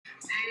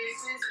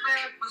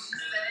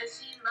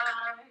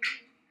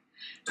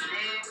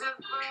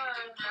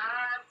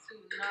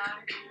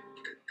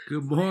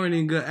Good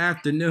morning, good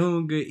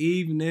afternoon, good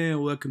evening.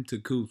 Welcome to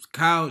Coop's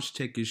Couch.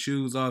 Take your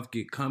shoes off,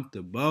 get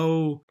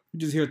comfortable. We're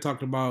just here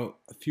talking about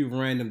a few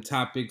random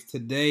topics.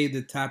 Today,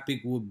 the topic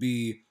will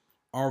be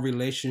are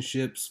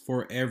relationships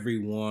for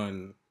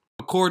everyone?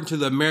 According to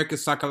the American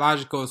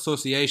Psychological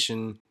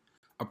Association,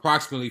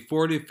 approximately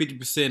 40 to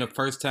 50% of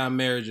first-time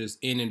marriages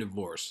end in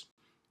divorce.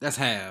 That's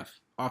half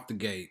off the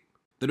gate.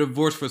 The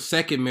divorce for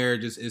second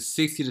marriages is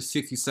 60 to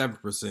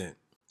 67%.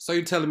 So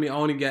you're telling me I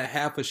only got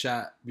half a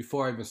shot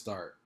before I even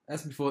start?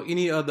 That's before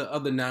any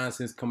other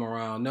nonsense come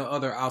around. No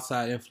other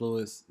outside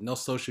influence. No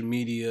social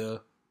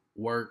media,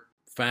 work,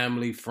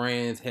 family,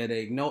 friends,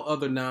 headache. No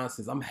other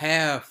nonsense. I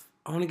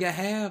only got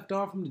half,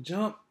 dog, from the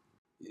jump.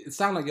 It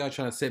sounds like y'all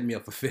trying to set me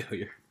up for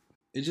failure.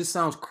 It just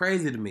sounds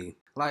crazy to me.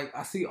 Like,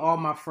 I see all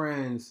my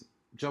friends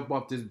jump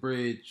off this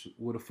bridge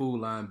with a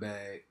Food Line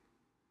bag,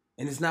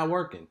 and it's not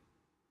working.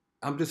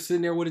 I'm just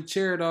sitting there with a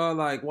chair, dog,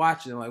 like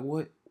watching, like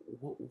what?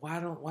 Why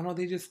don't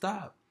they just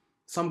stop?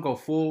 Some go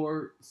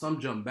forward, some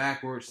jump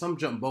backwards, some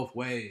jump both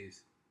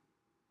ways,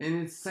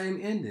 and it's the same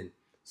ending.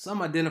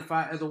 Some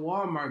identify as a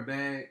Walmart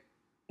bag,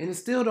 and it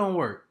still don't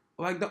work.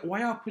 Like,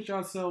 why y'all put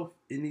yourself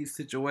in these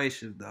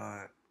situations,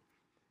 dog?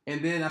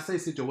 And then I say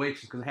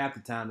situations because half the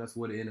time that's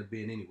what it ended up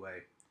being anyway.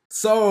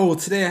 So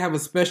today I have a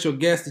special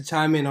guest to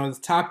chime in on this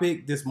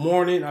topic. This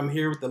morning I'm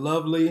here with the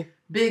lovely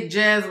Big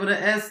Jazz with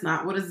an S,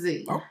 not with a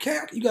Z. Okay,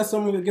 you got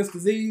something against the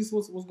Z's?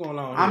 What's going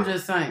on here? I'm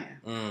just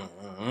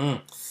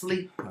saying.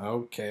 Sleep.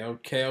 Okay.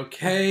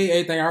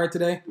 Everything all right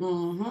today?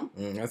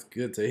 That's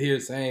good to hear.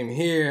 Same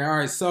here. All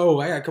right, so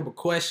I got a couple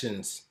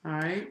questions. All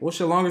right. What's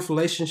your longest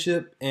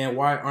relationship, and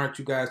why aren't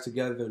you guys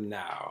together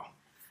now?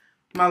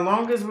 My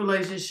longest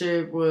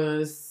relationship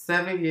was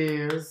 7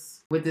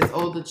 years with this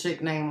older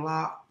chick named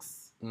Locks.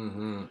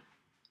 And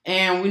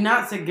we're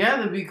not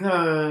together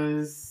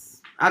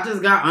because I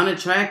just got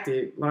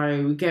unattracted.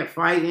 Like, we kept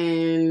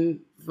fighting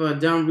for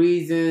dumb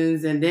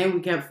reasons, and then we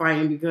kept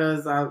fighting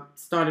because I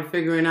started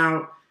figuring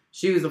out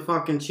she was a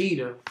fucking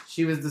cheater.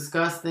 She was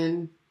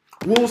disgusting.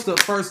 What was the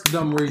first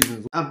dumb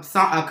reason? A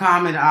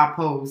comment I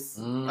post.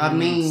 A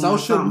meme.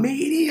 Social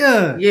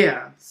media.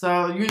 Yeah.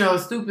 So,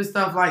 stupid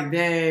stuff like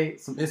that.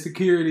 Some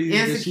insecurity.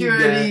 Yeah.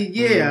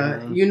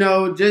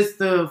 Just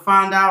to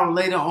find out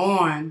later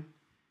on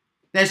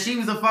that she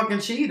was a fucking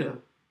cheater.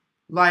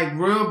 Like, a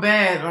real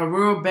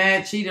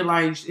bad cheater.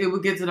 Like, it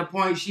would get to the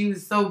point she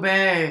was so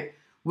bad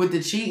with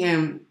the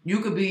cheating. You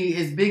could be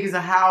as big as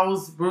a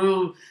house,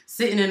 real,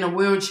 sitting in a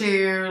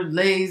wheelchair,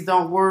 legs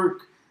don't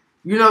work.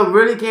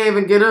 Really can't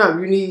even get up.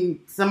 You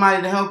need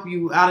somebody to help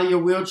you out of your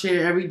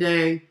wheelchair every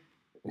day.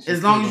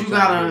 As long as you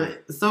got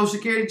a Social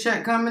Security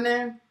check coming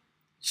in,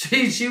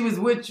 she was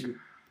with you.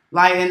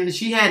 Like, and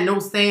she had no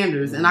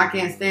standards. And I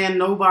can't stand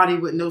nobody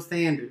with no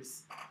standards.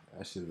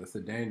 That's a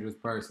dangerous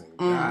person.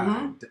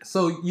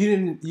 So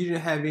you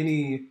didn't have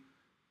any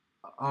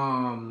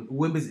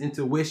women's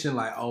intuition,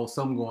 like, oh,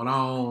 something going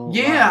on?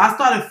 Yeah, I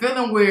started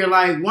feeling weird.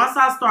 Like, once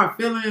I start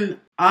feeling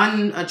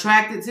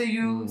unattracted to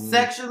you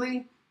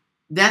sexually,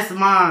 that's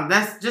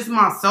just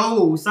my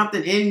soul.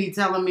 Something in me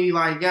telling me,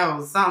 like,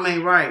 yo, something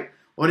ain't right.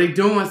 Or they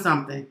doing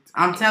something.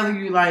 I'm telling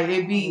you, like,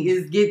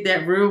 it's get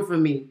that real for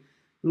me.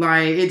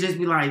 Like, it just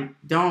be like,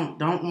 don't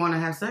want to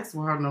have sex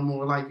with her no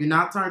more. Like, you're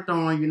not turned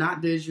on, you're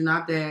not this, you're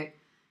not that.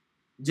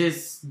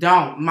 Just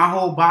don't. My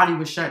whole body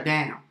was shut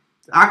down.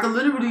 I could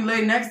literally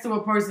lay next to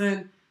a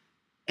person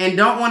and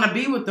don't want to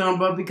be with them,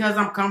 but because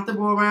I'm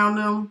comfortable around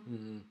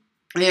them,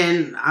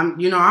 and I'm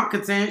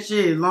content,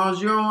 shit, as long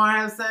as you don't want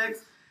to have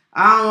sex,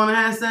 I don't want to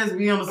have sex,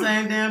 be on the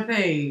same damn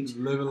page.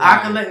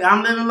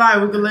 I'm living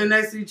life. We can lay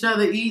next to each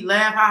other, eat,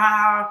 laugh,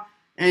 ha,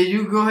 and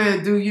you go ahead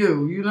and do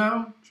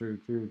you,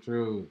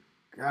 True.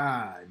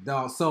 God,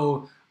 dog.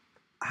 So,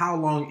 how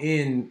long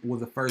in was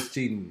the first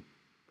cheating,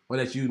 or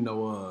that you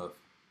know of?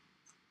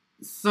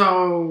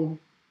 So,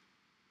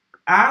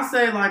 I'll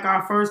say, like,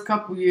 our first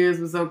couple years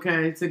was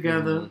okay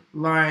together.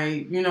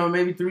 Like,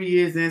 maybe 3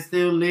 years and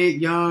still lit,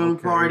 young,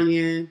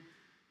 partying,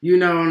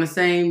 on the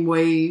same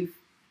wave.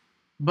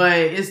 But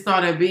it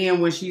started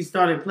being when she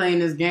started playing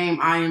this game,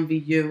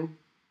 IMVU.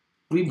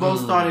 We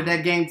both started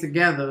that game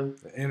together.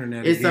 The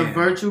internet. It's a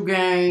virtual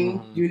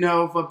game,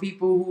 for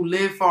people who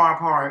live far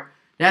apart.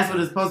 That's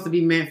what it's supposed to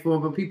be meant for,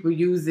 but people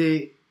use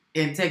it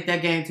and take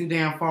that game too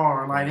damn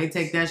far. Like, they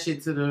take that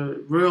shit to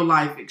the real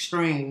life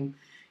extreme.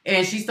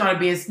 And she started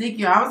being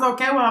sneaky. I was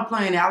okay with her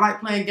playing it. I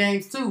like playing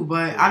games too,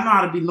 but I know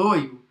how to be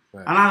loyal.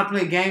 Right. I know how to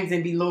play games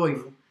and be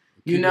loyal.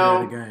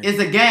 It's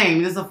a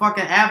game. It's a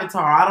fucking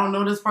avatar. I don't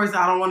know this person.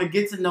 I don't want to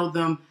get to know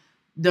them,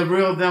 the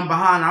real them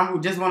behind. I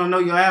just want to know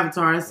your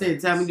avatar. That's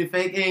it. Tell me the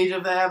fake age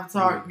of the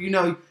avatar.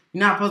 You're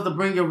not supposed to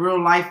bring your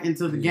real life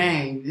into the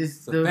game.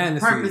 It's the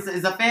fantasy. Purpose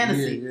is a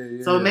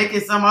fantasy. So make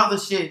it some other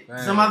shit,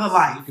 some other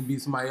life. You can be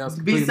somebody else.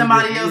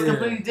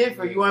 Completely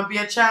different. You want to be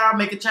a child,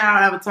 make a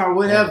child avatar,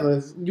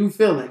 whatever you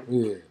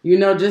feeling.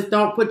 Just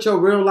don't put your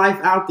real life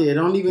out there.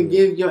 Don't even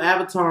give your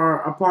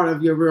avatar a part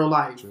of your real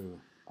life. True.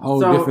 Whole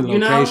different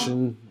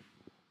location.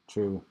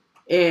 True.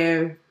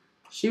 And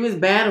she was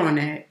bad on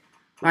that.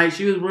 Like,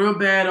 she was real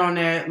bad on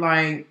that.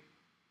 Like,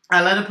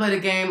 I let her play the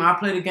game. I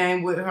play the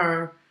game with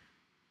her.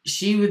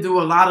 She would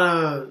do a lot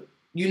of,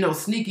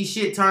 sneaky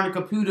shit, turn the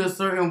computer a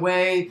certain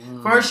way.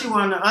 First, she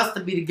wanted us to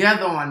be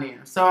together on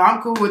there. So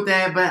I'm cool with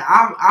that. But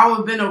I would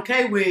have been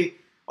okay with,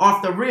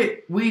 off the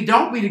rip, we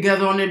don't be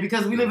together on there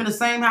because we live in the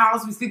same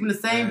house. We sleep in the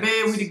same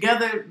bed. We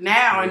together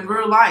now in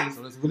real life.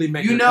 So let's really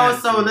make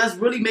let's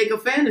really make a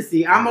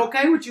fantasy. I'm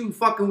okay with you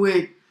fucking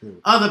with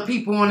other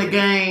people on the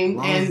game,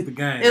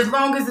 as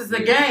long as it's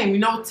a game,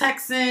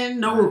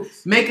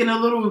 texting, making a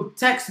little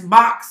text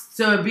box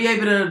to be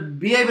able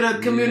to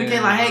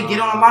communicate. Like, hey, get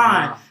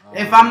online.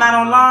 If I'm not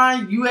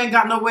online, you ain't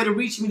got no way to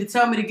reach me to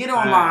tell me to get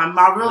online.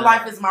 My real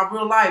life is my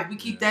real life. We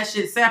keep that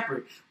shit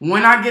separate.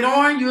 When I get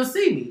on, you'll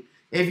see me.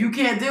 If you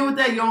can't deal with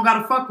that, you don't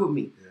gotta fuck with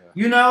me.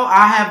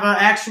 I have an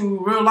actual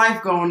real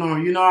life going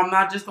on. I'm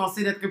not just gonna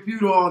sit at the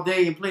computer all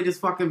day and play this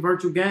fucking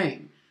virtual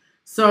game.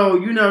 So,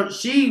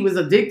 she was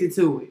addicted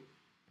to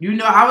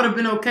it. I would have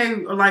been okay,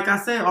 like I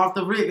said, off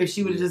the rip if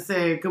she would have just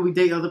said, could we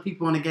date other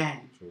people in the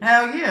game? True.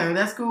 Hell yeah,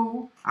 that's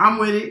cool. I'm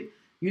with it.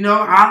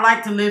 I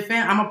like to live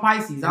I'm a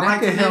Pisces. I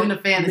like to live in the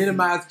fantasy.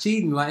 Minimize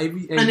cheating.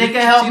 And it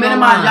can help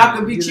minimize. Y'all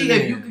could be cheating.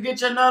 If you could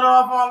get your nut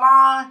off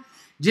online,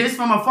 just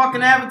from a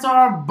fucking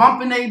avatar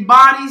bumping their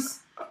bodies,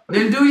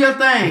 then do your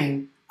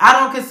thing. I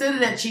don't consider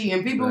that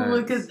cheating. People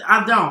would, because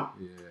I don't.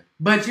 Yeah.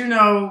 But,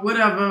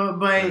 whatever.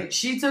 But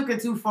she took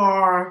it too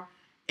far.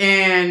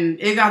 And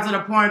it got to the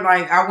point,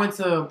 like, I went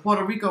to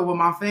Puerto Rico with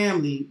my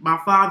family, my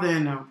father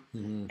and them.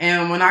 Mm-hmm.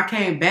 And when I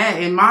came back,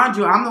 and mind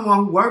you, I'm the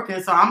one who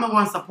working, so I'm the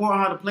one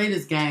supporting her to play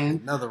this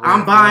game.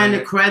 I'm buying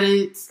the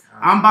credits.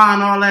 I'm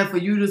buying all that for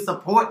you to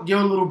support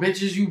your little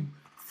bitches you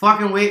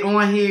fucking with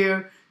on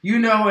here.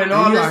 And all this. You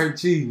out here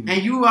cheating.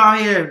 And you out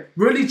here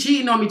really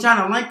cheating on me,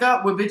 trying to link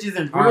up with bitches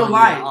in real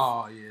life.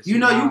 Oh,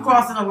 yeah. You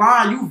crossing the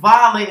line, you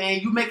violent,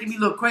 and you making me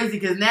look crazy,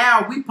 because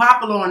now we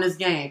popular on this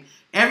game.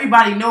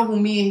 Everybody know who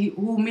me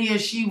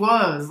and she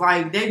was.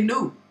 Like, they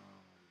knew.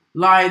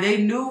 Like, they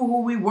knew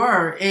who we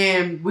were.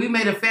 And we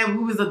made a family.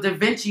 We was a Da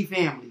Vinci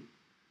family.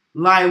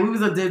 Like, we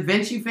was a Da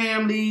Vinci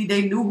family.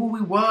 They knew who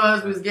we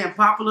was. We was getting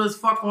popular as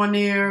fuck on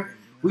there.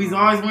 We was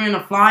always wearing the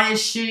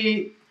flyest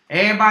shit.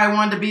 Everybody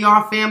wanted to be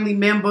our family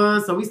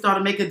members. So we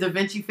started making a Da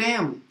Vinci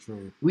family.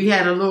 True. We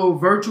had a little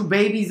virtual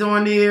babies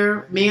on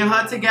there. Me and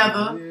her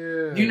together. Yeah.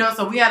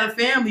 So we had a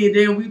family, and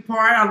then we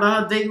parted. I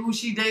let her date who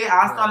she dated.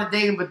 I started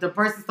dating, but the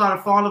person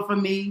started falling for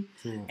me,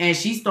 and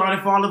she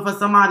started falling for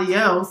somebody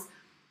else.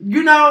 And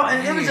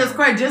it was just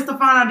crazy. Just to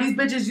find out these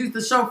bitches used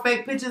to show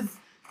fake pictures.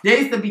 They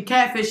used to be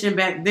catfishing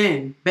back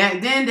then.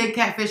 Back then, they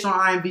catfish on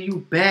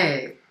IMVU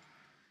bad.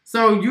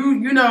 So you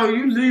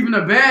leaving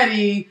a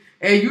baddie,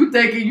 and you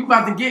thinking you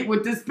about to get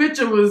what this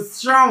picture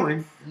was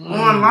showing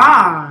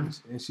online.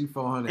 And she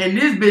 400. And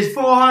this bitch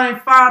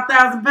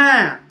 405,000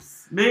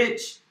 pounds,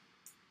 bitch.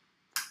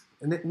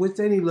 And which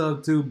they need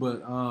love too,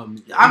 but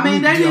they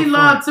need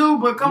love too,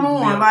 but come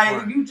on,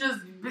 like you just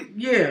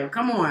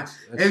come on.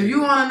 If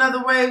you on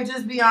another wave,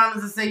 just be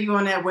honest and say you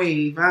on that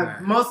wave.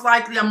 Most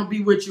likely, I'm gonna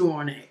be with you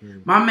on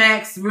that. My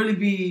max really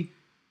be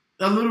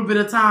a little bit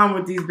of time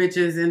with these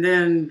bitches, and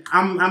then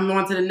I'm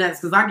on to the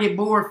next, because I get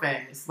bored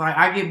fast. Like,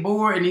 I get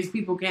bored, and these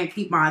people can't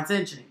keep my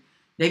attention.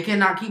 They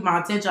cannot keep my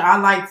attention.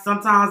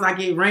 Sometimes I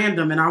get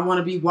random, and I want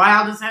to be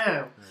wild as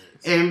hell.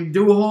 And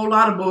do a whole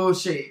lot of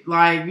bullshit.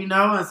 Like, and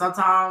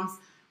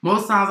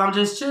most times I'm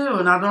just chill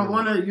and I don't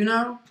want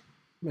to,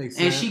 Makes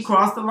sense. And she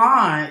crossed the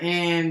line.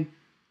 And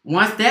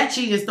once that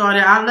cheating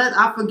started,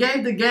 I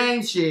forgave the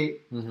game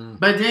shit. Mm-hmm.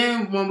 But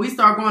then when we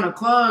start going to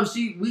clubs,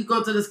 we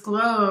go to this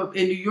club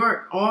in New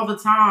York all the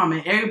time,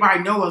 and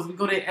everybody know us. We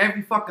go there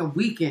every fucking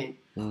weekend.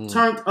 Mm-hmm.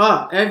 Turned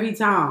up every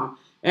time.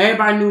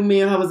 Everybody knew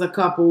me and her was a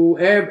couple.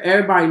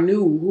 Everybody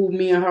knew who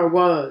me and her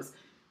was.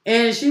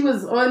 And she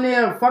was on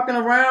there fucking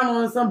around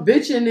on some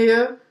bitch in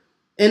there.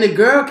 And the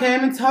girl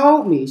came and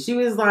told me. She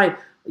was like,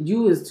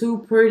 you is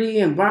too pretty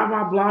and blah,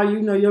 blah, blah.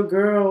 Your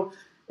girl.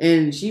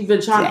 And she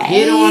been trying to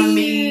hit on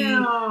me.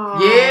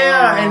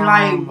 Yeah. And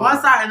like,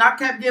 I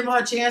kept giving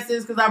her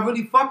chances because I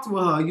really fucked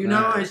with her,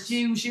 And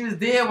she was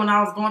there when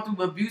I was going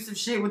through abusive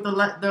shit with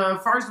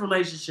the first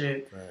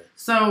relationship. Right.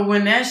 So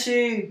when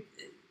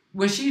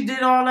she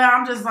did all that,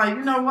 I'm just like,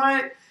 you know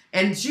what?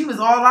 And she was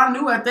all I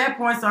knew at that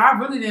point, so I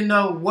really didn't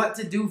know what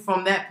to do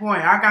from that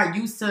point. I got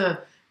used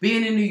to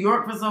being in New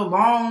York for so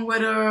long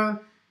with her.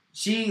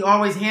 She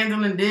always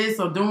handling this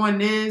or doing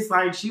this.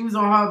 Like, she was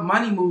on her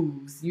money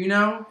moves,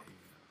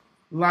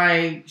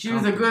 Like, she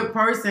was a good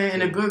person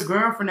and a good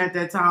girlfriend at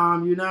that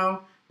time,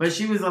 But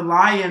she was a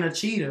liar and a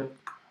cheater.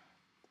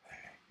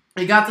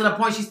 It got to the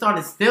point she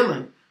started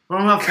stealing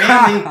from her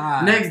family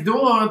next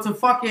door to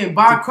fucking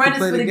buy credits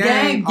for the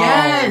game.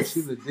 Yes.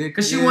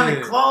 Because she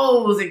wanted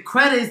clothes and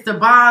credits to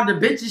buy the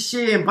bitches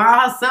shit and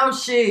buy herself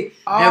shit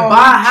and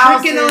buy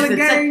houses. Tricking on the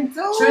game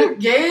too?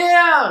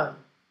 Yeah.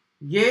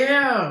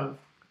 Yeah.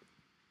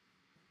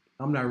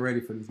 I'm not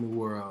ready for this new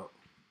world.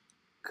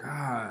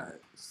 God.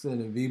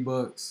 Sending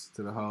V-Bucks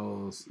to the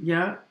hoes.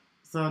 Yeah.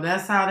 So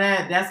that's why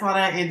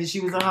that ended. She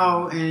was a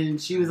hoe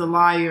and she was a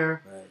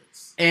liar. Right.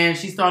 And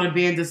she started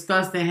being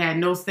disgusting, had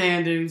no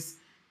standards.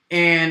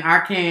 And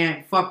I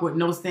can't fuck with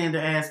no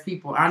standard ass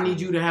people. I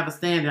need you to have a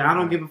standard. I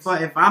don't give a fuck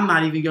if I'm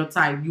not even your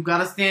type. You got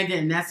a standard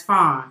and that's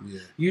fine. Yeah.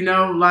 You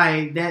know,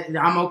 like that.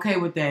 I'm okay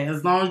with that.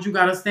 As long as you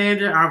got a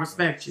standard, I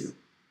respect you.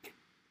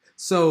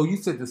 So you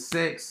said the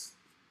sex,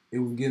 it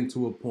was getting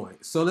to a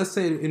point. So let's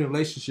say in a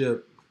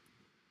relationship,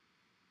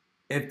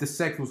 if the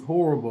sex was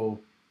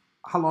horrible,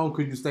 how long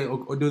could you stay?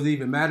 Or does it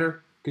even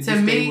matter? Could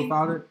you stay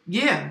without it?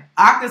 Yeah.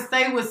 I could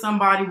stay with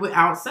somebody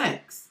without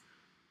sex.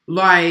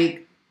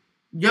 Like,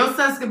 your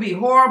sex could be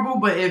horrible,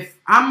 but if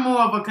I'm more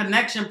of a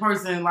connection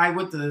person, like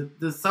with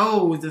the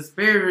souls, the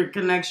spirit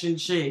connection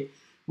shit,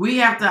 you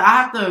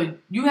have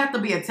to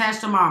be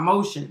attached to my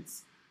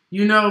emotions.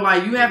 You know,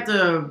 like you have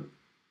to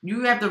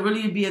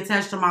really be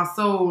attached to my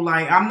soul.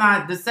 Like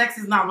the sex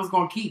is not what's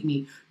gonna keep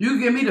me. You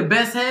give me the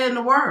best head in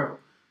the world.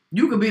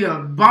 You could be the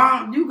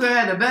bomb. You could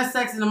have the best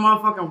sex in the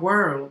motherfucking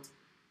world.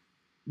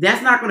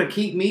 That's not going to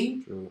keep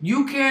me. True.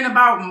 You caring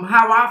about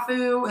how I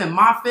feel and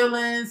my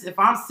feelings, if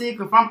I'm sick,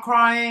 if I'm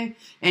crying,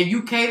 and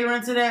you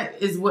catering to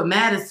that is what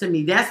matters to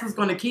me. That's what's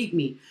going to keep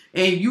me.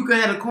 And you could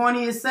have the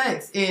corniest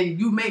sex, and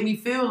you make me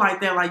feel like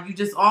that, like you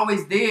just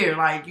always there,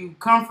 like you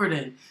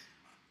comforting.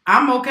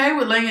 I'm okay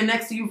with laying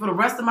next to you for the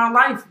rest of my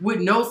life with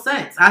no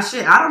sex. I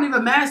don't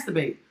even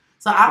masturbate.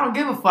 So I don't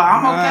give a fuck.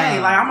 I'm okay.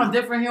 Like I'm a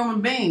different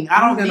human being. I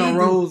don't need no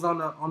rose on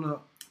the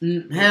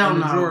hell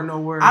no. drawer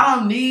nowhere. I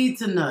don't need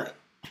to nut.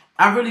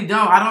 I really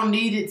don't. I don't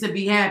need it to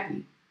be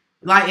happy.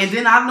 Like, and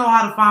then I know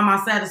how to find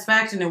my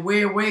satisfaction in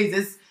weird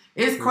ways.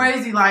 It's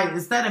crazy. Like,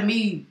 instead of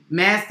me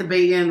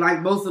masturbating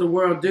like most of the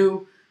world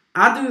do,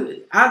 I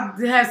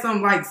have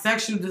some like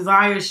sexual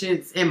desire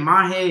shits in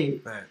my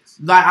head. Thanks.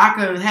 Like I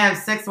could have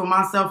sex with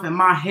myself in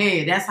my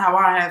head. That's how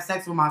I have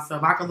sex with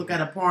myself. I could look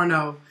at a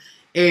porno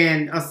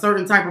and a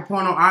certain type of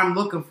porno I'm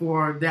looking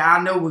for that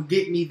I know will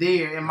get me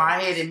there in my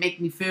head and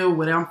make me feel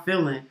what I'm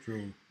feeling.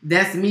 True.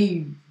 That's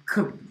me.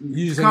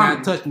 You just ain't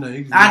gotta touch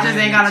nothing. I just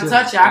ain't gotta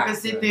touch it. I can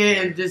sit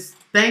there and just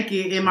think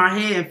it in my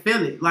head and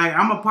feel it. Like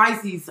I'm a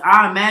Pisces.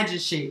 I imagine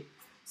shit.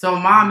 So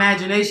my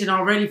imagination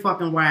already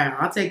fucking wild.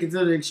 I take it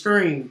to the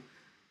extreme.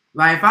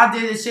 Like if I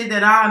did the shit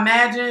that I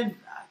imagined,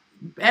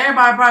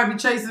 everybody probably be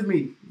chasing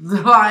me.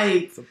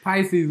 Like so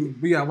Pisces,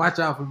 we gotta watch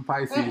out for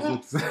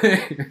Pisces.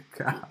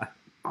 God.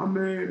 I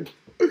mean,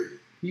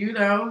 you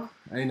know.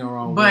 Ain't no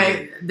wrong but with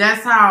it.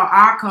 That's how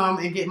I come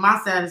and get my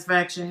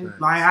satisfaction.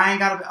 Thanks. Like I ain't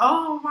gotta be,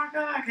 oh my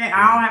God,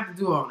 I don't have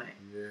to do all that.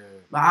 Yeah.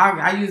 Like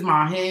I use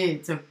my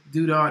head to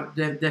do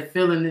that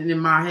feeling in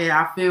my head.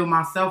 I feel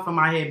myself in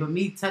my head, but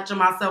me touching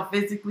myself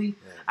physically,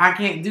 I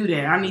can't do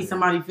that. I need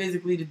somebody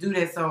physically to do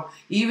that. So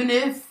even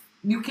if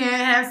you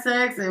can't have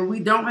sex and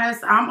we don't have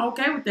sex, I'm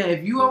okay with that.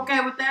 If you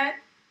okay with that,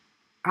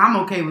 I'm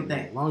okay with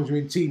that. As long as you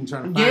ain't cheating,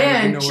 trying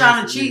to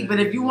trying to cheat. But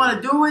if you want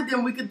to do it,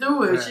 then we could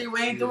do it. Right. Shit,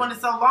 we ain't doing it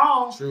so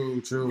long.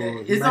 True.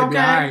 It's okay.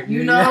 Right.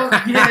 You know,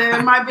 yeah,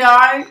 it might be all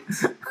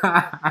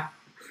right.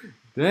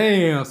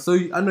 Damn. So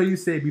I know you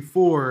said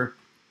before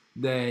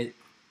that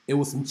it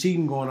was some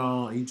cheating going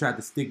on and you tried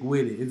to stick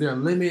with it. Is there a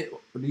limit?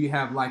 Or do you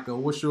have like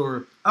what's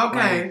your...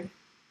 Okay.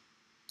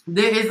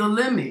 There is a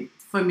limit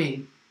for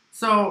me.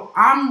 So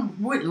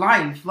I'm with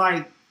life.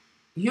 Like,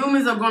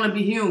 humans are going to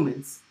be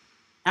humans.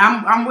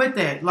 I'm with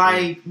that.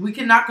 Like, we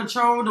cannot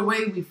control the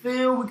way we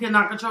feel. We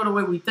cannot control the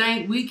way we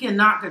think. We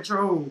cannot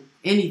control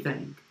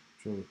anything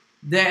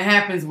that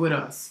happens with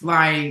us.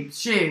 Like,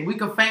 shit, we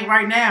could faint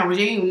right now, but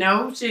you ain't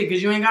know shit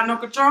because you ain't got no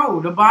control.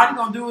 The body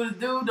gonna do what it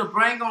do. The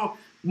brain gonna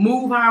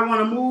move how I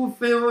want to move,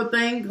 feel,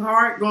 think,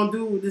 heart gonna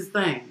do this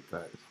thing.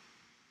 Right.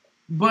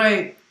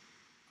 But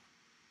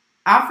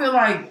I feel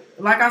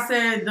like I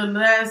said the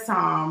last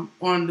time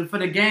for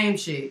the game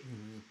shit,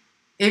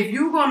 if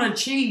you gonna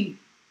cheat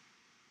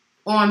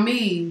on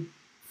me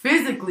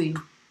physically,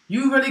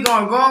 you really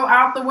gonna go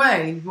out the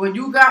way when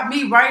you got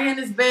me right in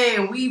this bed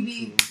and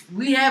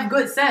we have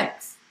good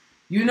sex,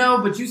 you know,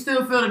 but you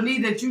still feel the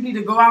need that you need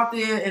to go out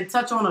there and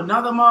touch on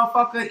another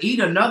motherfucker, eat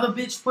another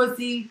bitch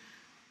pussy.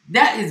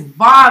 That is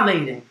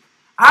violating.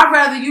 I'd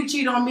rather you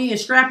cheat on me and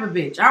strap a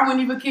bitch. I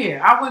wouldn't even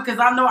care. I would, because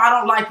I know I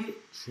don't like it.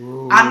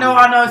 True. I know.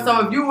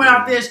 So if you went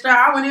out there and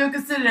strap, I wouldn't even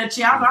consider that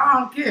shit. I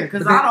don't care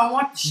because I don't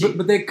want the shit.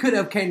 But they could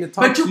have came to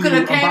talk to you. But you could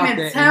have came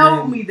and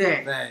told me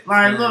that.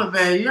 Like, look,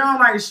 man, you don't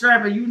like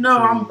strapping. You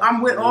know,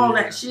 I'm with all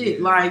that shit.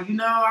 Yeah. Like, you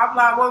know, I'm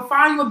like, well,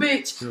 find you a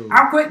bitch. True.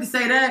 I'm quick to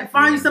say that.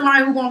 Find you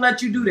somebody who gonna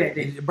let you do that.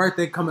 Then. Your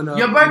birthday coming up.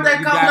 Your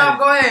birthday coming up.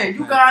 Go ahead.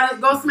 You got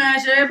it. Go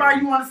smash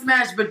everybody you want to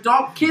smash, but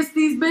don't kiss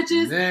these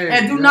bitches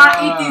and do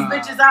not eat these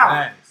bitches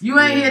out. You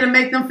ain't here to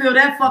make them feel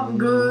that fucking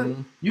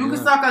good. You can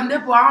suck a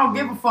nipple. I don't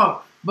give a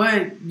fuck.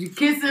 But you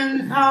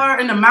kissing her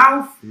in the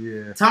mouth,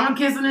 tongue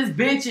kissing this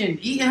bitch and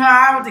eating her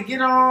out to get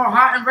her all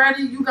hot and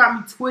ready, you got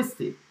me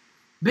twisted.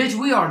 Bitch,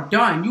 we are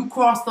done. You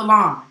crossed the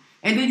line.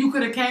 And then you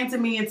could have came to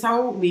me and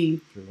told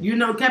me, you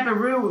know, kept it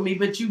real with me,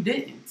 but you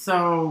didn't.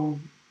 So,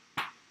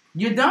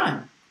 you're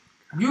done.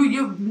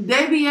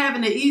 They be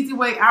having the easy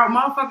way out.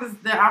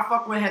 Motherfuckers that I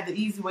fuck with have the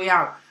easy way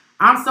out.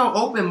 I'm so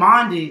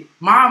open-minded.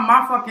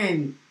 My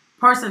fucking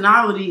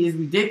personality is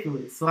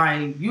ridiculous.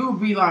 Like, you'll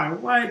be like,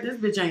 what? This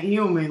bitch ain't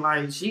human.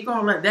 Like, she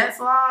gonna let that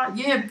slide?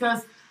 Yeah,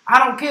 because I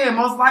don't care.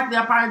 Most likely,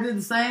 I probably did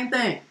the same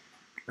thing.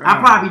 I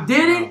probably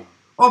did it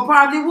or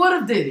probably would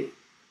have did it.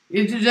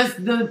 It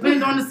just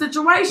depends on the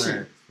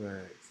situation. Facts.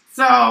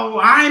 So,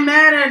 I ain't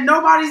mad at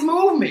nobody's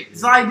movement.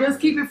 It's like, just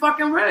keep it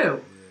fucking real. Yeah.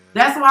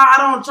 That's why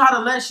I don't try to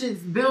let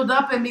shit build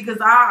up in me, because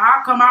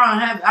I come out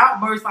and have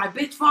outbursts like,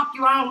 bitch, fuck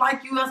you, I don't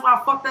like you, that's why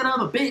I fuck that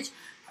other bitch.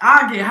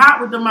 I get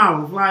hot with the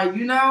mouth, like,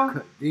 you know.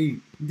 Cut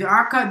deep.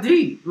 I cut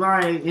deep,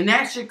 like, and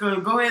that shit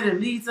could go ahead and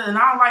lead to, and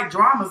I don't like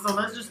drama, so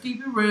let's just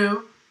keep it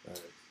real.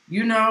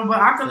 You know, but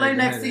I could lay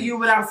next to you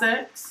without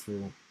sex.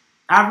 True.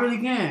 I really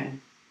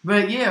can.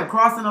 But yeah,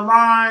 crossing the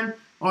line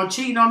or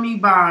cheating on me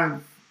by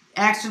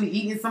actually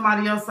eating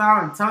somebody else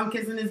out and tongue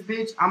kissing this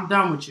bitch, I'm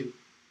done with you.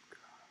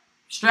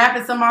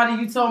 Strapping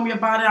somebody, you told me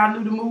about it, I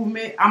knew the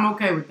movement, I'm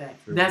okay with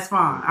that. True. That's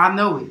fine. I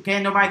know it.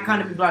 Can't nobody come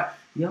to me like,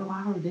 yo,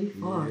 I heard they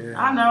fuck. Yeah.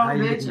 I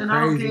know, bitch, and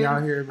I don't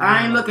care. Here,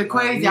 I ain't looking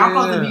crazy. I'm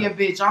supposed to be a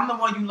bitch. I'm the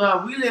one you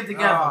love. We live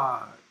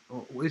together.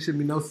 It should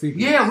be no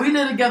secret. Yeah, we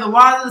live together.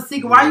 Why is it a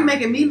secret? Why you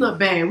making me look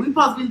bad? We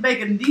supposed to be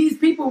making these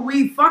people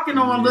we fucking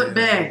on look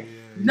bad.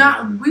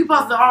 We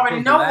supposed to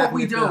already know what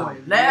we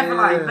doing. Laughing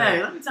like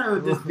that. Let me tell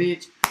you this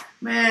bitch.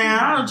 Man,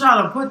 I don't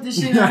try to put this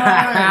shit in her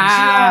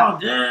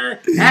and she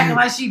all acting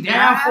like she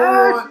down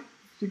for it.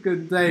 She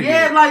couldn't take it.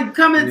 Yeah, like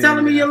coming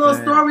telling me your little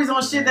stories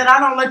on shit that I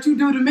don't let you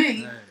do to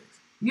me.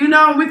 You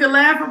know, we can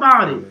laugh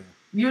about it.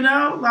 You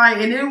know, like,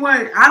 and it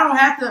wouldn't,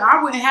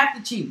 I wouldn't have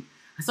to cheat.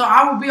 So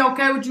I would be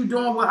okay with you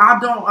doing what I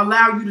don't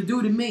allow you to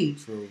do to me.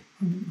 True.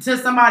 To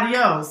somebody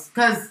else.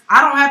 Because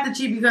I don't have to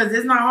cheat because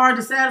it's not hard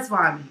to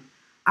satisfy me.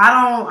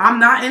 I'm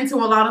not into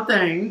a lot of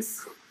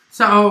things.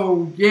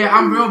 So, yeah,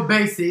 I'm real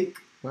basic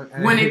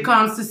when it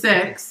comes to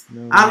sex.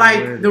 I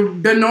like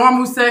the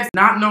normal sex,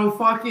 not no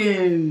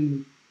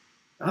fucking,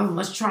 oh,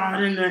 let's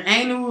try it in the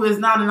anal is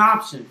not an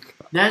option.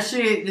 That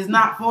shit is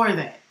not for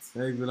that.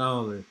 Exit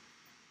only.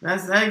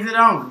 That's exit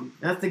only.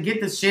 That's to get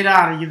the shit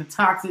out of you, the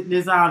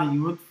toxicness out of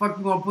you. What the fuck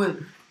you gonna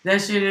put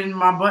that shit in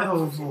my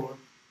butthole for?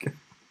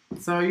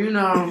 So, you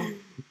know,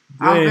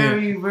 I'm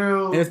very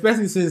real. And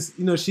especially since,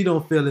 you know, she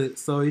don't feel it,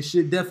 so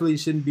it definitely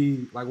shouldn't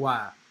be like,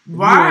 why?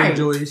 Right. You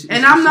enjoy it,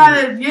 and I'm not,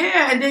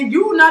 and then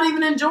you not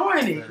even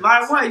enjoying it.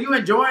 Like, what? You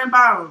enjoying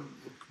by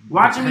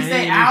watching me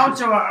say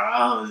ouch or,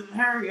 oh,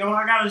 hurry, oh,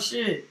 I got a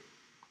shit.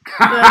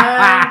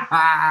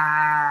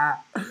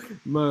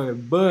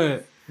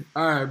 But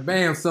all right,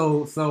 bam.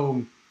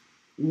 So,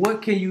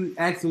 what can you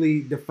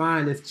actually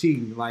define as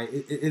cheating? Like,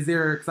 is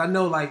there? Because I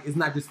know, like, it's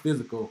not just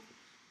physical,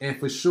 and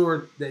for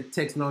sure that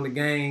texting on the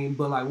game.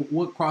 But like,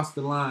 what crossed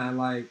the line?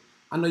 Like,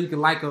 I know you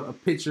can like a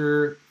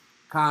picture,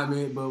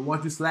 comment, but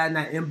once you slide in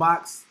that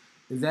inbox,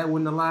 is that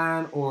when the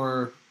line,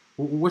 or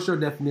what's your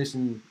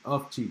definition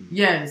of cheating?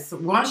 Yes,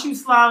 once you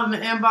slide in the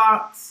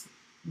inbox,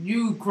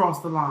 you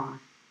cross the line.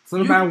 So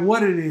no matter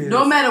what it is.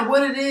 No matter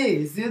what it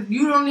is.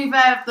 You don't even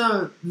have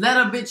to let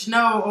a bitch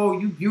know, oh,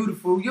 you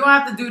beautiful. You don't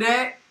have to do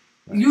that.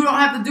 You don't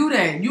have to do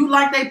that. You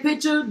like that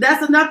picture,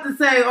 that's enough to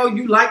say, oh,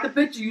 you like the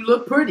picture, you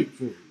look pretty.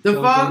 The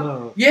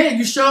fuck? Yeah,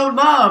 you show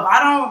love.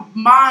 I don't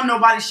mind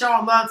nobody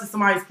showing love to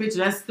somebody's picture.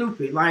 That's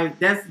stupid. Like,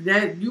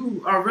 that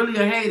you are really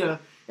a hater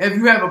if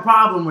you have a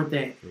problem with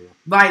that. Yeah.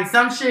 Like,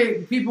 some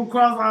shit, people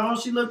cross like, oh,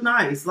 she look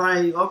nice.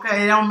 Like,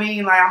 okay, it don't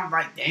mean like, I'm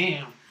like,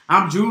 damn.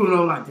 I'm drooling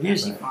over like, damn,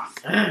 she fine.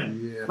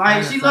 Damn. Yeah,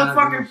 like, she look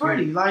fucking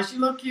pretty. Like, she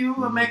look cute.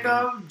 Her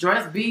makeup,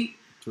 dress beat.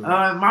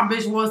 My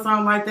bitch wore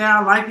something like that.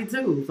 I like it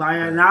too. Like,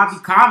 and I'll be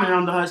commenting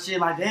under her shit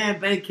like, damn,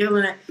 babe,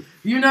 killing it.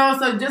 You know,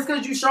 so just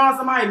because you showing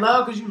somebody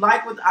love because you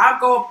like what, I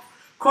go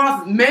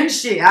across men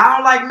shit. I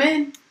don't like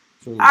men.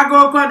 True. I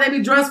go across, they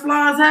be dressed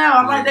fly as hell.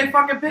 I like their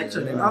fucking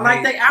picture. I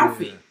like their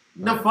outfit.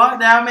 The fuck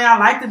that, I mean, I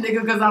like the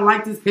nigga because I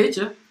like this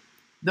picture.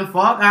 The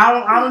fuck,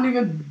 I don't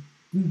even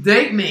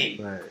date men.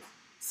 Right.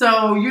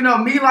 So, you know,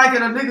 me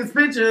liking a nigga's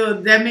picture,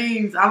 that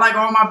means I like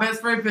all my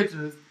best friend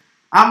pictures.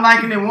 I'm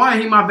liking it one,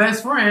 he my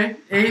best friend,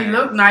 and he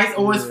look nice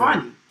or it's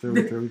funny.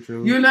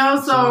 True. You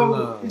know,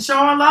 so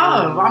showing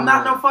love. I'm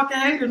not no fucking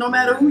hater, no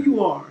matter who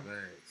you are.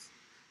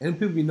 And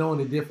people be knowing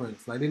the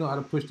difference. Like, they know how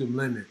to push them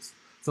limits.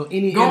 So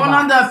any going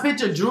under a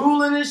picture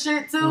drooling and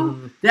shit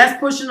too, that's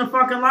pushing the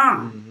fucking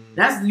line.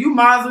 That's, you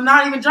might as well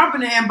not even jump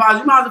in the inbox.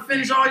 You might as well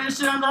finish all your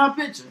shit under her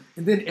picture.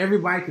 And then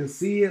everybody can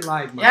see it,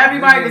 like,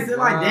 everybody can see it,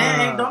 like,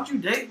 damn, don't you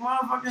date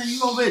motherfucker? You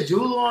gonna be a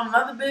jeweler on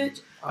another bitch?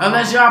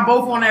 Unless y'all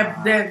both on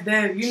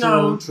that you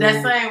know,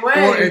 that same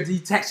way. Or if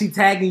she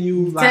tagging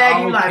you, like,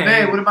 tagging you, like,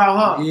 babe, what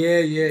about her?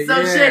 Yeah.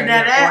 Some shit,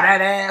 that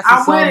ass.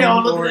 I'm with it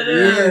on looking at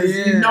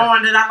this. You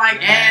knowing that I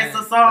like ass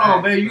or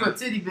something. Babe, you a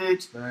titty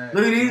bitch.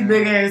 Look at these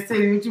big ass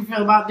titties. What you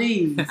feel about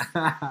these?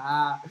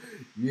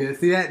 Yeah,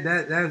 see,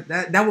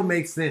 that would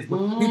make sense.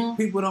 But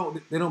people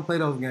don't play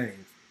those games.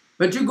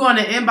 But you going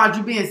to inbox,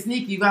 you being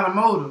sneaky, you got a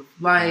motive.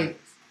 Like,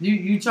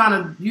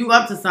 you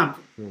up to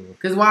something.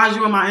 Because why is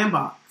you in my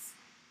inbox?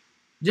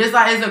 Just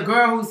like it's a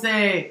girl who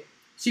said,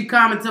 she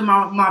commented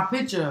my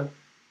picture,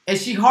 and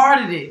she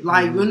hearted it,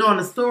 like, you know, in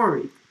the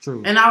story.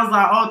 True. And I was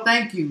like, oh,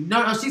 thank you.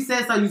 No, she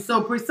said so. You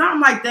so pretty.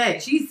 Something like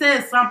that. She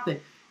said something.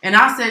 And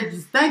I said,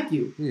 just thank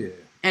you. Yeah.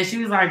 And she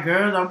was like,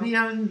 girl, don't be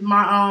in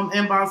my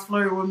inbox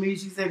flirting with me.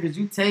 She said, because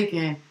you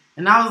taking.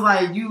 And I was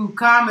like, you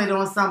comment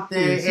on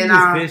something. Yeah, she and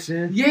was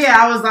fishing. Yeah,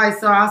 I was like,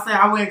 so I said,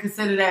 I wouldn't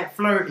consider that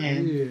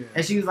flirting. Yeah.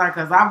 And she was like,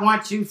 because I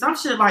want you. Some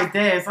shit like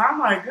that. So I'm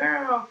like,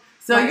 girl.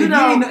 So, like, you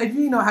know. If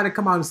you know how to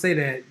come out and say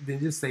that, then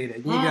just say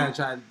that. You ain't got to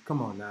try to,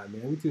 come on now,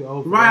 man. We too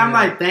old for right, that. I'm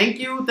like, thank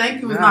you.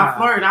 Thank you is not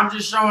flirting. I'm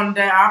just showing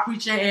that I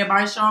appreciate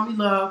everybody showing me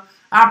love.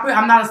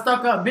 I'm not a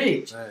stuck-up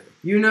bitch. Right.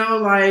 You know,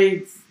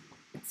 like,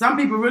 some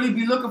people really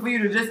be looking for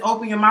you to just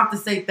open your mouth to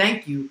say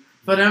thank you.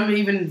 For them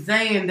even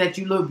saying that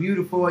you look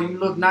beautiful or you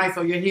look nice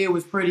or your hair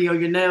was pretty or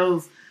your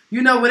nails,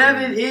 you know,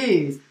 whatever it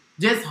is.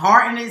 Just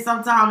hearting it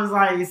sometimes is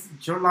like,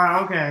 you're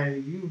like,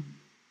 okay, you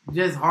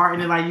just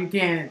hearting it like you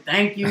can't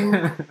thank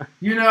you,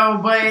 you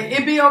know, but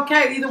it be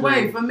okay either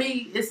way. For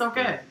me, it's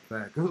okay.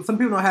 Right. Some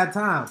people don't have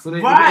time. So they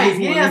right,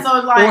 yeah,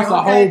 so like, force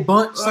a whole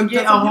bunch. Some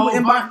get people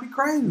inbox be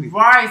crazy.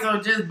 Right, so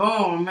just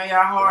boom, man,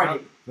 I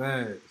heart it.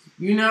 Right.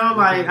 You know,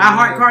 like, I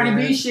heart Cardi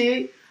B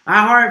shit.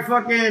 I heart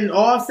fucking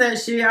Offset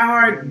shit. I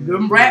heart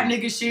them rap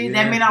nigga shit.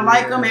 That mean I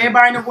like them.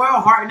 Everybody in the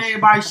world hearting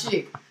everybody's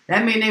shit.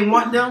 That mean they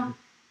want them.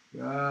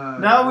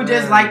 No, we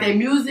just like their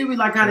music. We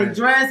like how they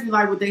dress. We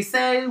like what they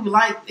say. We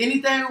like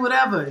anything,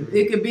 whatever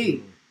it could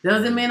be.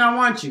 Doesn't mean I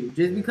want you.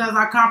 Just because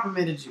I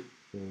complimented you.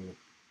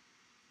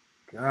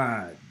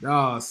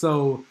 God.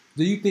 So,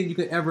 do you think you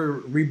could ever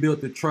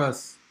rebuild the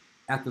trust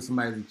after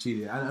somebody's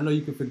cheated? I know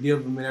you can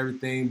forgive them and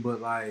everything,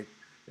 but like,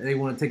 they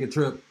want to take a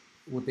trip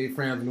with their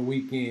friends on the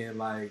weekend,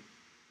 like,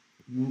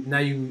 now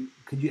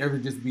could you ever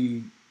just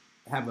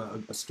have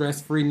a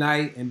stress-free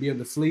night and be able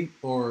to sleep,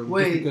 or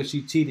just because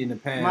she cheated in the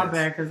past? My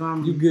bad, because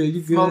I'm you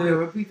good. Smoking.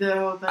 Repeat that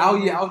whole thing. Oh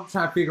yeah, I was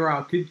trying to figure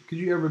out, could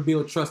you ever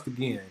build trust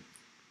again?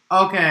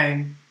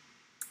 Okay.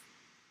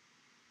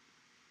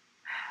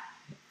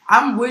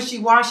 I'm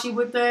wishy-washy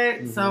with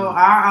that, so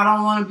I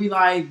don't want to be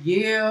like,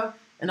 yeah,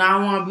 and I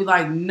don't want to be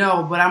like,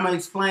 no, but I'm going to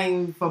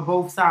explain for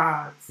both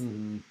sides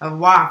of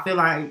why I feel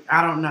like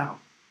I don't know.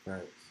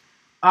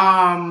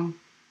 Right.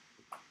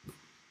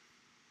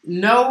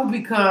 No,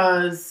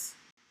 because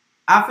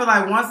I feel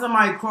like once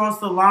somebody crossed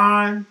the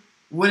line,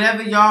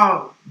 whatever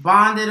y'all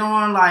bonded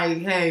on, like,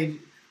 hey,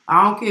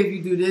 I don't care if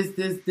you do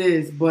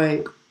this,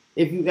 but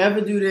if you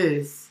ever do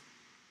this,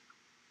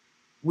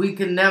 we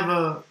can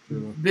never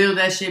build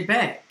that shit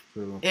back.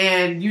 True.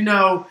 And, you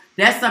know,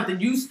 that's something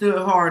you stood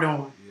hard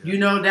on. Yeah. You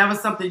know, that was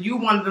something you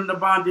wanted them to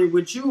bond it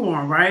with you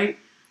on, right?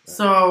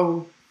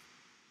 So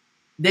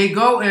they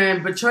go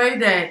and betray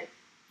that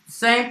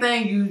same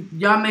thing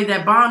y'all made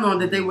that bond on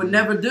that they would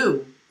never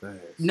do.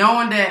 Thanks.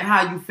 Knowing that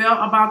how you felt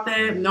about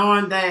that,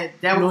 knowing that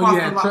would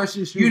cost a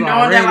lot. You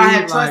knowing that I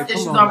had trust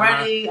issues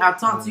already. I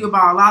talked to you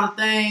about a lot of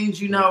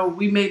things. You know,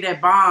 we made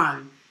that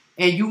bond,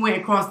 and you went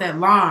across that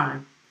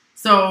line.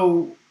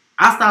 So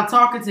I stopped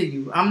talking to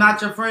you. I'm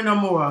not your friend no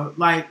more,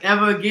 like,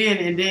 ever again.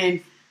 And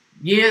then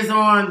years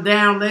on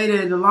down later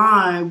in the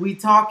line, we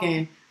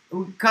talking.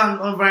 We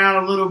come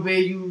around a little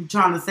bit. You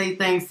trying to say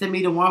things to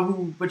me, the one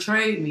who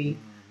betrayed me.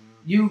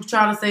 You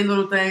try to say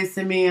little things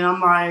to me, and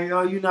I'm like,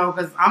 oh, you know,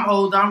 because I'm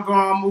old, I'm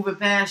grown, I'm moving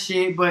past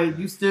shit, but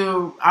you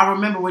still, I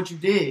remember what you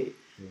did.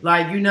 Yeah.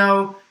 Like, you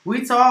know,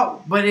 we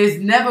talk, but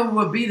it never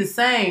would be the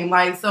same.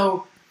 Like,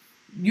 so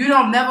you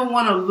don't never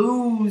want to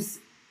lose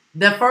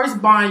the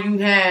first bond you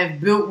had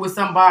built with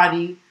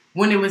somebody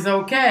when it was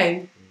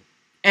okay,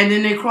 and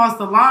then they crossed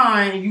the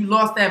line, and you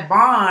lost that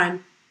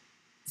bond.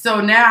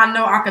 So now I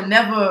know I can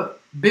never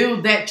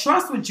build that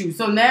trust with you.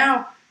 So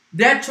now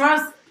that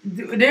trust,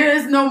 there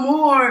is no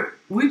more.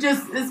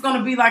 It's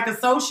gonna be like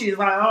associates.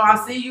 Like, oh,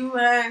 I see you,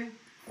 hey,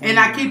 and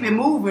I keep it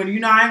moving.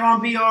 You know, I ain't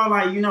gonna be all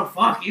like, you know,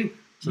 fuck you.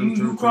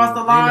 You crossed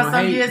the line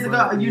some years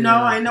ago. You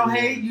know, ain't no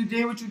hate. You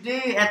did what you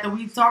did after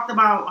we talked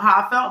about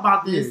how I felt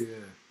about this. Yeah.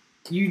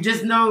 You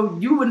just know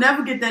you would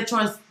never get that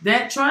trust.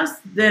 That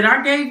trust that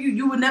I gave you,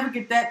 you would never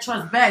get that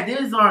trust back.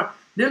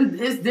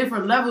 It's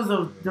different levels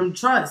of them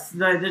trust.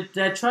 Like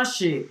that trust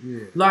shit.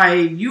 Yeah.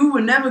 Like, you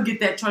would never get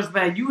that trust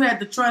back. You had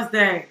to trust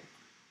that.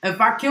 If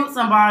I killed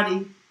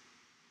somebody,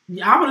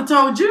 I would have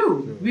told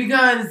you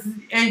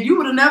and you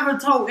would have never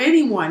told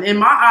anyone. In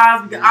my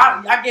eyes,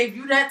 I gave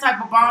you that type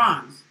of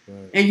bond,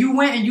 and you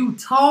went and you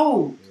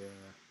told,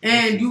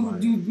 and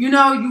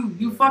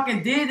you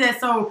fucking did that.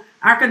 So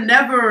I could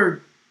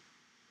never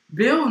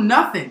build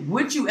nothing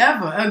with you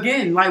ever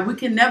again. Like, we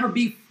can never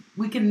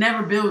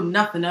build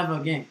nothing ever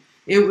again.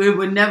 It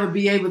would never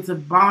be able to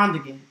bond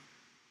again.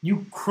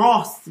 You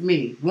crossed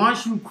me.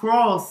 Once you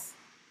cross.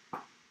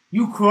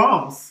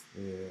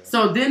 Yeah.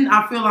 So then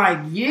I feel like,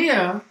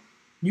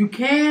 you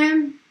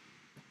can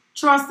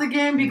trust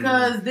again,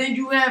 because then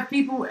you have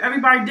people,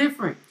 everybody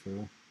different.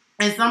 True.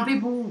 And some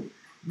people,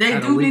 they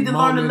do need to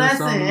learn the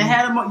lesson.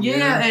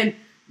 And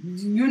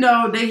you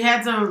know, they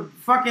had to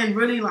fucking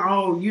really, like,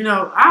 oh, you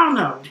know, I don't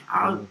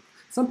know.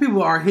 Some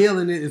people are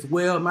healing it as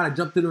well. Might have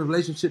jumped into a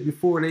relationship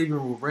before they even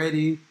were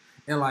ready.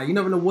 And like you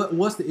never know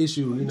what's the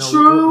issue. You know,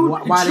 true,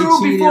 why true.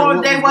 they cheated,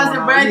 Before they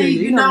wasn't ready,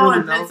 yeah, you know,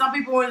 really and some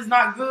people is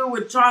not good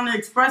with trying to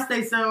express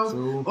themselves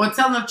or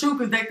telling the truth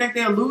because they think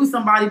they'll lose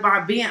somebody by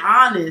being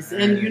honest,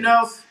 and you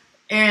know,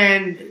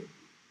 and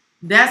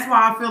that's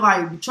why I feel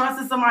like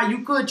trusting somebody,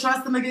 you could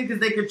trust them again because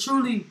they could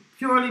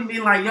purely be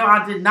like, yo,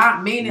 I did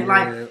not mean it.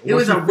 Like it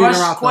was a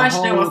rush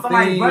question or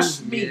somebody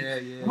rushed me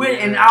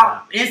and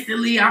I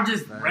instantly I'm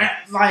just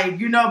like,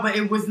 you know, but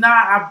it was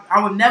not.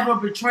 I would never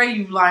betray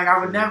you. Like I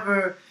would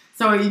never.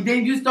 So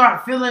then you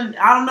start feeling.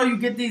 I don't know. You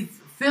get these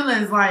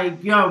feelings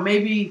like, yo,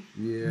 maybe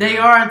they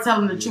are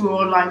telling the truth,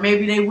 or like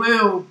maybe they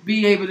will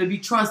be able to be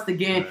trusted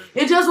again.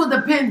 It just would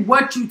depend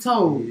what you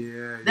told.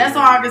 That's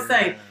all I can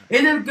say.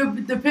 It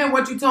could depend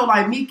what you told.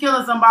 Like me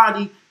killing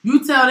somebody.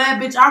 You tell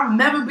that bitch, I will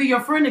never be your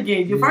friend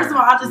again. First of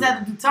all, I just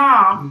had to do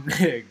time.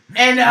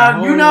 And,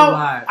 you know,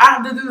 I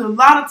have to do a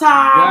lot of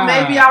time.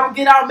 Maybe I will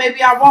get out,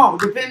 maybe I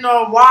won't. Depending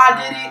on why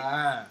I did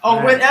it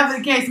or whatever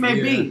the case may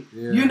be.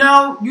 You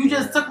know, you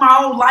just took my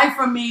whole life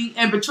from me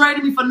and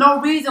betrayed me for no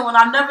reason when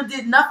I never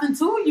did nothing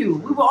to you.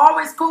 We were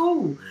always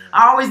cool.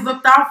 I always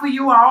looked out for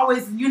you. I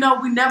always, you know,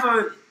 we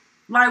never,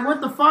 like,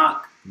 what the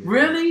fuck?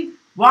 Really?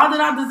 Why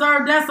did I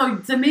deserve that? So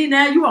to me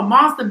now, you a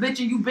monster bitch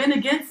and you been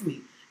against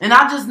me. And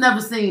I just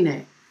never seen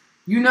that.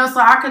 You know, so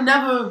I could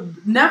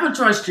never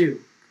trust you.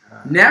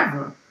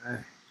 Never.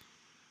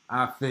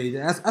 I feel you.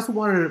 That's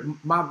one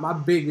of my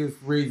biggest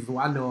reasons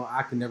why I know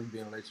I can never be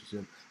in a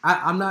relationship.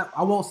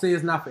 I won't say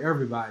it's not for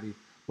everybody,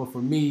 but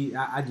for me,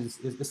 I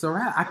just it's a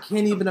wrap. I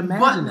can't even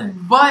imagine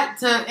that. But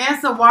to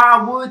answer why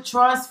I would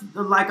trust,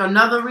 like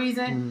another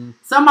reason,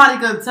 somebody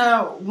could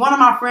tell, one of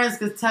my friends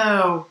could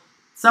tell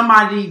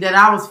somebody that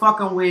I was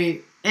fucking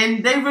with.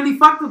 And they really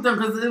fucked with them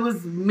because it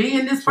was me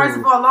and this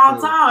person for a long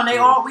time.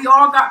 And we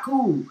all got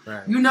cool.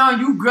 Right. You know,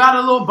 you got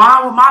a little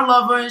bond with my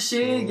lover and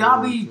shit.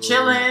 Y'all be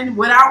chilling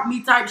without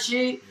me type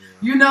shit. Yeah.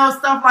 You know,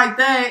 stuff like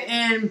that.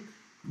 And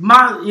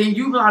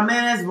you be like,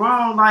 man, that's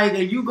wrong. Like,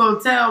 and you go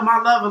tell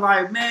my lover,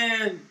 like,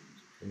 man,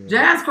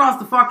 Jazz crossed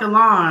the fucking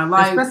line.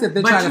 Like, especially if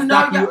they try to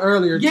stop you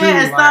earlier too.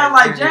 Yeah, it's not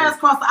like Jazz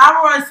crossed.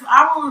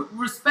 I would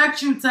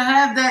respect you to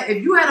have that.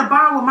 If you had a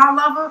bond with my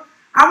lover,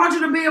 I want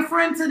you to be a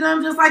friend to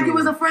them just like you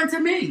was a friend to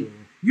me.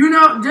 You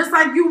know, just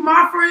like you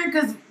my friend,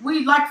 because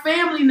we like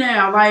family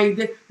now.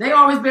 Like, they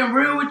always been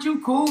real with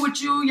you, cool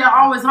with you. Y'all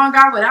always hung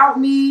out without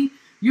me.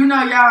 You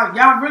know,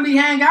 y'all really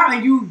hang out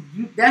and you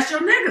that's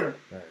your nigga.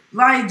 Right.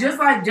 Like, just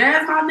like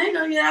Jazz my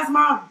nigga, yeah,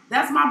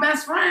 that's my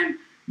best friend.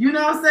 You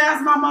know what I'm saying?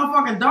 That's my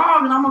motherfucking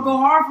dog, and I'm going to go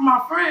hard for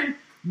my friend.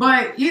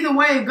 But either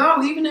way it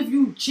go, even if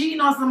you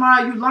cheating on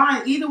somebody, you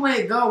lying, either way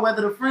it go,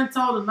 whether the friend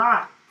told or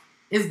not,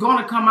 it's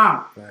going to come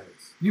out. Right.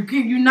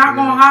 You're not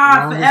gonna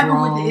hide forever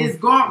with it. It's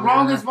going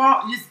wrong is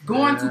wrong. It's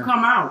going to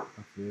come out.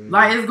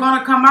 Like, it's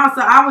gonna come out.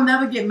 So I will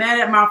never get mad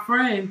at my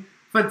friend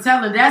for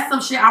telling. That's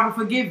some shit I will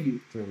forgive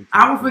you.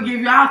 I will forgive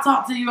you. I'll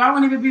talk to you. I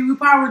wouldn't even be. We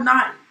probably would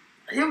not.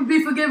 It would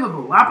be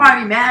forgivable. I'll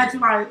probably be mad at you,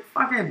 like,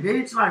 fuck that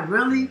bitch, like,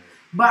 really.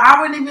 But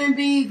I wouldn't even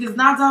be, because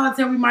 9 times out of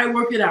 10 we might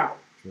work it out.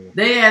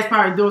 They ass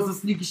probably doing some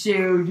sneaky shit.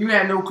 You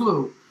had no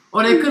clue.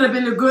 Or they could have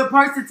been a good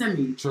person to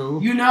me. True.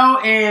 You know,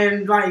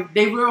 and like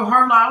they will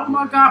hurt, like, oh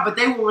my God, but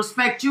they will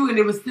respect you and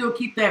they will still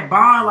keep that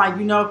bond. Like,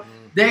 you know,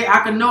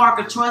 I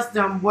could trust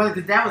them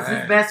because that was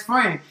his best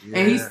friend. Yeah.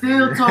 And he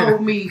still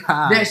told me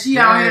that she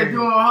out here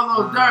doing her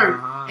little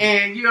dirt.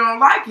 And you don't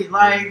like it.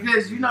 Like,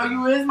 because, you know,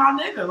 you is my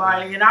nigga.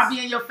 Like, and I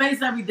be in your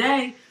face every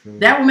day.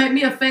 That would make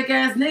me a fake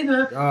ass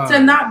nigga to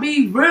not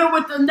be real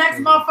with the next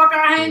motherfucker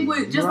I hang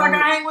with, just like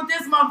I hang with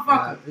this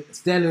motherfucker.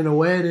 Stand in a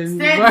wedding.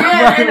 In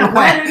a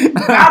wedding,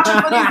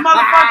 vouching for these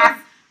motherfuckers.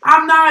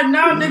 I'm not,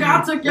 no, nigga.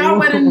 I took y'all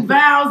wedding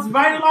vows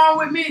right along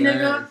with me,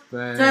 nigga.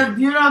 To,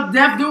 you know,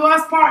 death do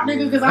us part,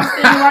 nigga, because I'm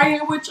standing right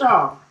here with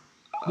y'all.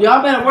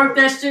 Y'all better work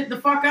that shit the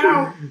fuck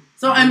out.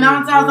 So, and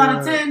 9 times out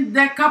of 10,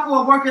 that couple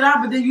will work it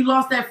out, but then you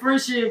lost that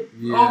friendship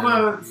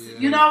over,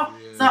 you know?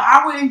 So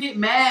I wouldn't get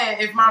mad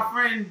if my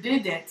friend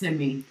did that to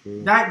me.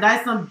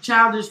 That's some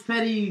childish,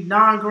 petty,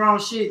 non-grown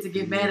shit to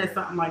get mad at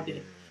something like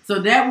that. So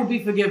that would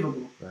be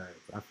forgivable. Right.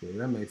 I feel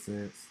that makes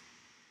sense.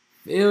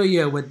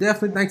 Yeah, well,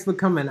 definitely thanks for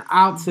coming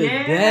out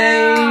today.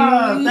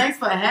 Yeah, thanks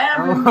for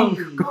having me.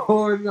 Of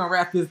course, we're going to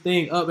wrap this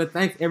thing up. And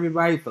thanks,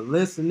 everybody, for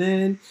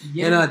listening.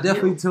 And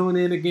definitely tune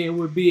in again.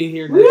 We'll be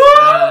here next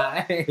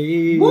time.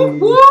 Hey. Woo,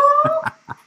 woo.